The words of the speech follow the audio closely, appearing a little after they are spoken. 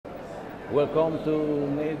Welcome to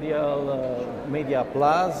Media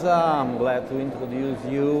Plaza. I'm glad to introduce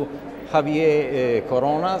you Javier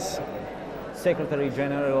Coronas, Secretary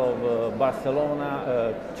General of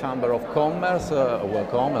Barcelona Chamber of Commerce.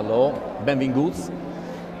 Welcome, hello, benvinguts.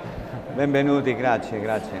 Benvenuti, grazie,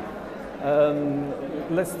 grazie.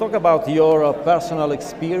 Let's talk about your personal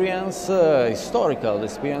experience, historical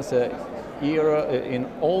experience here in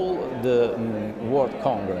all the World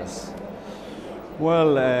Congress.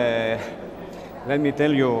 Well, let me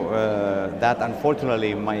tell you that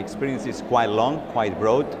unfortunately my experience is quite long, quite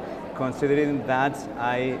broad, considering that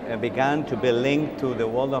I began to be linked to the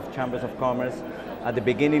world of chambers of commerce at the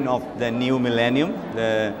beginning of the new millennium,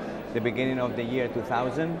 the beginning of the year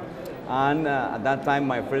 2000. And at that time,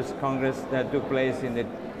 my first congress took place in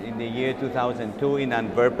the year 2002 in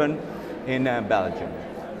Antwerpen, in Belgium.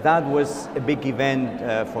 That was a big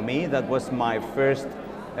event for me. That was my first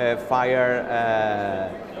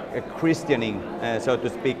Christianing, so to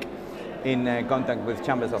speak, in contact with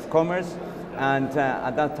chambers of commerce. And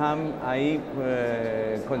at that time, I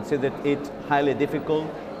considered it highly difficult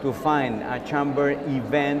to find a chamber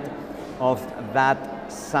event of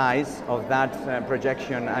that size, of that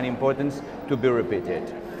projection and importance to be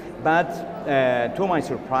repeated. But to my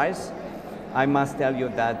surprise, I must tell you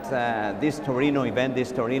that this Torino event,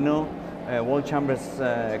 this Torino World Chambers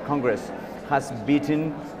Congress, has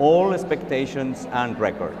beaten all expectations and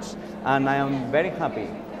records. And I am very happy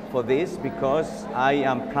for this because I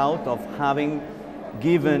am proud of having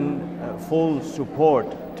given full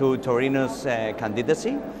support to Torino's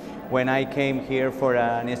candidacy when I came here for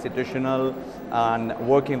an institutional and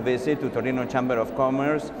working visit to Torino Chamber of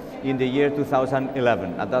Commerce in the year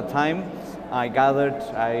 2011. At that time, I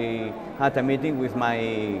had a meeting with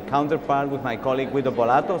my counterpart, with my colleague Guido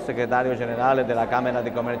Bolato, Secretario Generale della Camera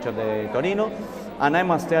di Comercio de Torino, and I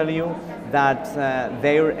must tell you that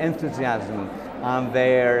their enthusiasm and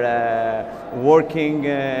their working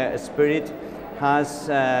spirit has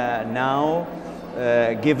now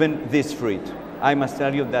given this fruit. I must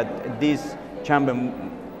tell you that this chamber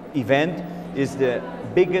event is the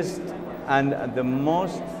biggest and the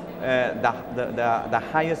most the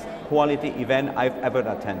highest quality event I've ever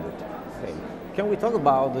attended. Okay. Can we talk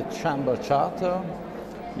about the Chamber Charter?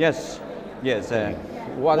 Yes, yes.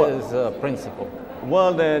 What is the principle?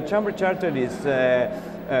 Well, the Chamber Charter is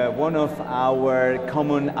one of our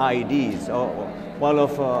common ideas, or one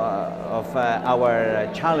of our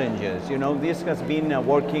challenges. You know, this has been a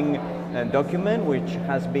working document which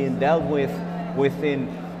has been dealt with within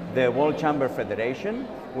the World Chamber Federation,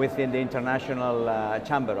 within the International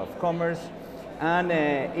Chamber of Commerce, and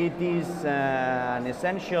it is an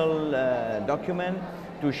essential document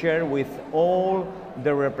to share with all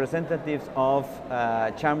the representatives of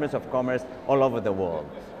chambers of commerce all over the world.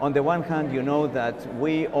 On the one hand, you know that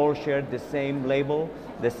we all share the same label,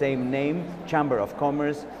 the same name, Chamber of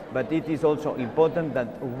Commerce, but it is also important that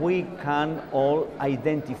we can all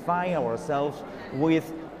identify ourselves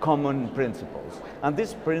with common principles. And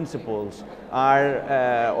these principles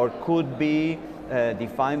are or could be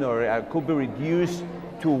defined or could be reduced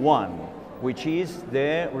to one, which is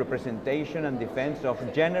the representation and defense of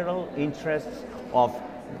general interests of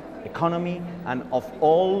economy and of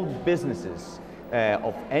all businesses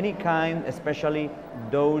of any kind, especially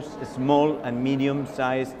those small and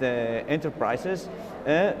medium-sized enterprises,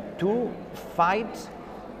 to fight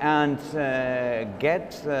and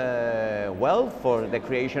get wealth for the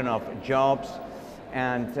creation of jobs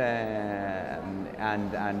and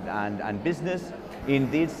business in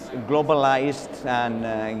this globalized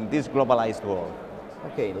world.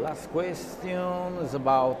 Okay, last question is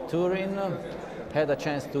about Turin. Had a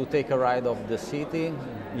chance to take a ride of the city?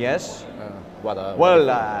 Yes.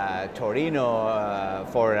 Torino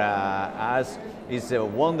for us is a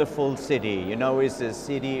wonderful city. You know, it's a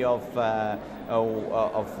city of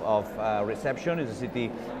reception. It's a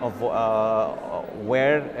city of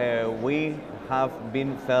where we have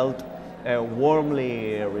been felt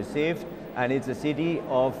warmly received, and it's a city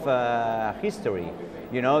of history.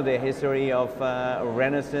 You know, the history of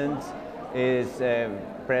Renaissance is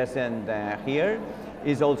present here.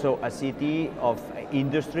 Is also a city of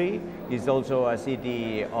industry, is also a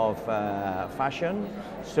city of fashion.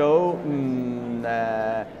 So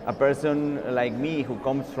a person like me who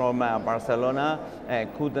comes from Barcelona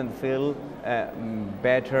couldn't feel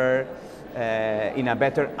better, in a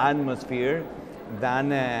better atmosphere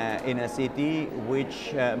than in a city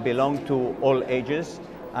which belongs to all ages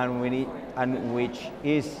and which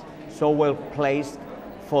is so well placed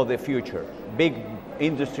for the future. Big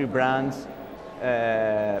industry brands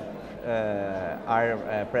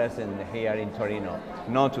are present here in Torino.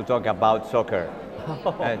 Not to talk about soccer,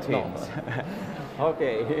 teams. No.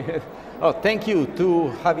 Okay. Oh, thank you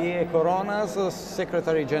to Javier Coronas,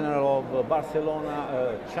 Secretary General of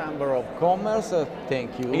Barcelona Chamber of Commerce.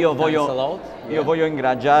 Thank you. Io Thanks voglio, a lot. io voglio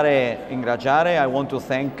ingaggiare, I want to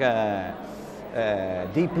thank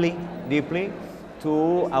deeply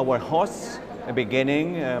to our hosts,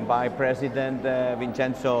 beginning by President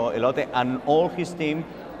Vincenzo Elote and all his team,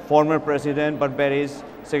 former President Barberis,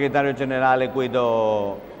 Secretary Generale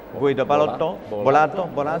Guido Bolato,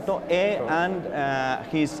 and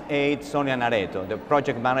his aide Sonia Nareto, the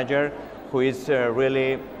project manager, who is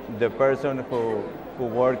really the person who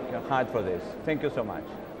worked hard for this. Thank you so much.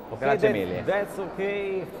 Okay, Grazie mille. that's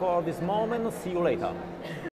okay for this moment. See you later.